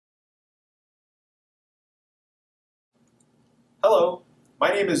Hello, my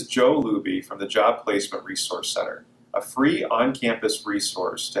name is Joe Luby from the Job Placement Resource Center, a free on-campus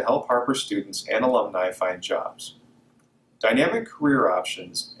resource to help Harper students and alumni find jobs. Dynamic career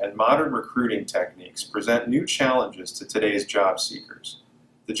options and modern recruiting techniques present new challenges to today's job seekers.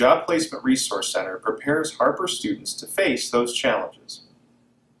 The Job Placement Resource Center prepares Harper students to face those challenges.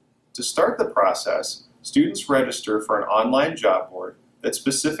 To start the process, students register for an online job board that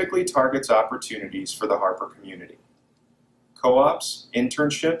specifically targets opportunities for the Harper community. Co-ops,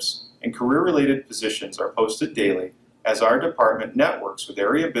 internships, and career-related positions are posted daily as our department networks with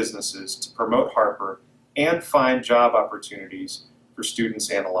area businesses to promote Harper and find job opportunities for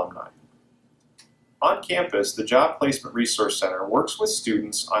students and alumni. On campus, the Job Placement Resource Center works with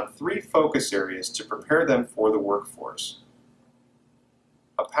students on 3 focus areas to prepare them for the workforce.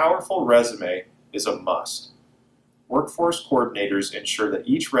 A powerful resume is a must. Workforce coordinators ensure that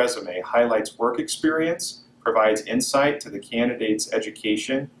each resume highlights work experience, provides insight to the candidate's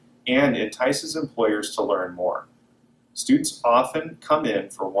education, and entices employers to learn more. Students often come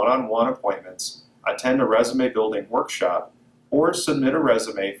in for one-on-one appointments, attend a resume building workshop, or submit a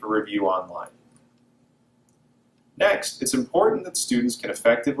resume for review online. Next, it's important that students can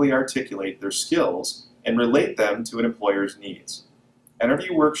effectively articulate their skills and relate them to an employer's needs.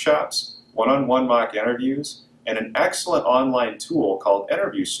 Interview workshops, one-on-one mock interviews, and an excellent online tool called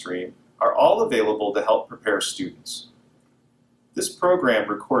Interview Stream are all available to help prepare students. This program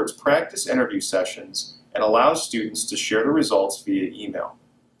records practice interview sessions and allows students to share the results via email.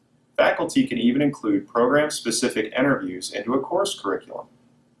 Faculty can even include program-specific interviews into a course curriculum.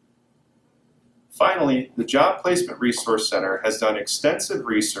 Finally, the Job Placement Resource Center has done extensive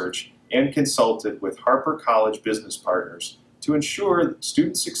research and consulted with Harper College business partners to ensure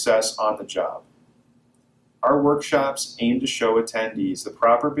student success on the job. Our workshops aim to show attendees the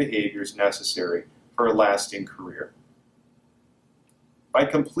proper behaviors necessary for a lasting career. By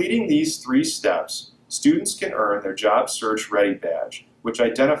completing these 3 steps, students can earn their Job Search Ready badge, which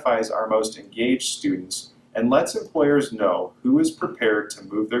identifies our most engaged students and lets employers know who is prepared to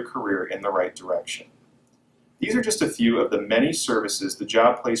move their career in the right direction. These are just a few of the many services the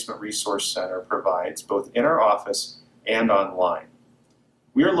Job Placement Resource Center provides both in our office and online.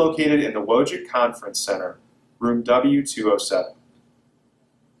 We are located in the Wojcik Conference Center, room W207.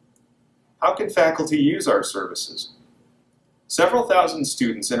 How can faculty use our services? Several thousand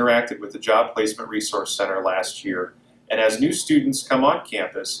students interacted with the Job Placement Resource Center last year, and as new students come on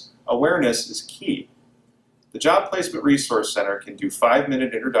campus, awareness is key. The Job Placement Resource Center can do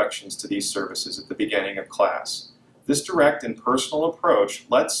 5-minute introductions to these services at the beginning of class. This direct and personal approach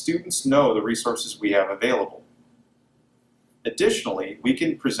lets students know the resources we have available. Additionally, we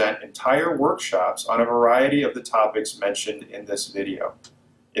can present entire workshops on a variety of the topics mentioned in this video.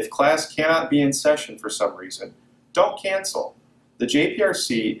 If class cannot be in session for some reason, don't cancel. The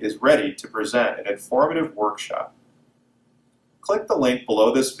JPRC is ready to present an informative workshop. Click the link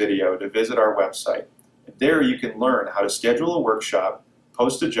below this video to visit our website. And there you can learn how to schedule a workshop,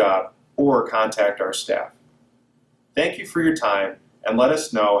 post a job, or contact our staff. Thank you for your time, and let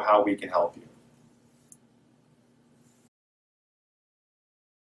us know how we can help you.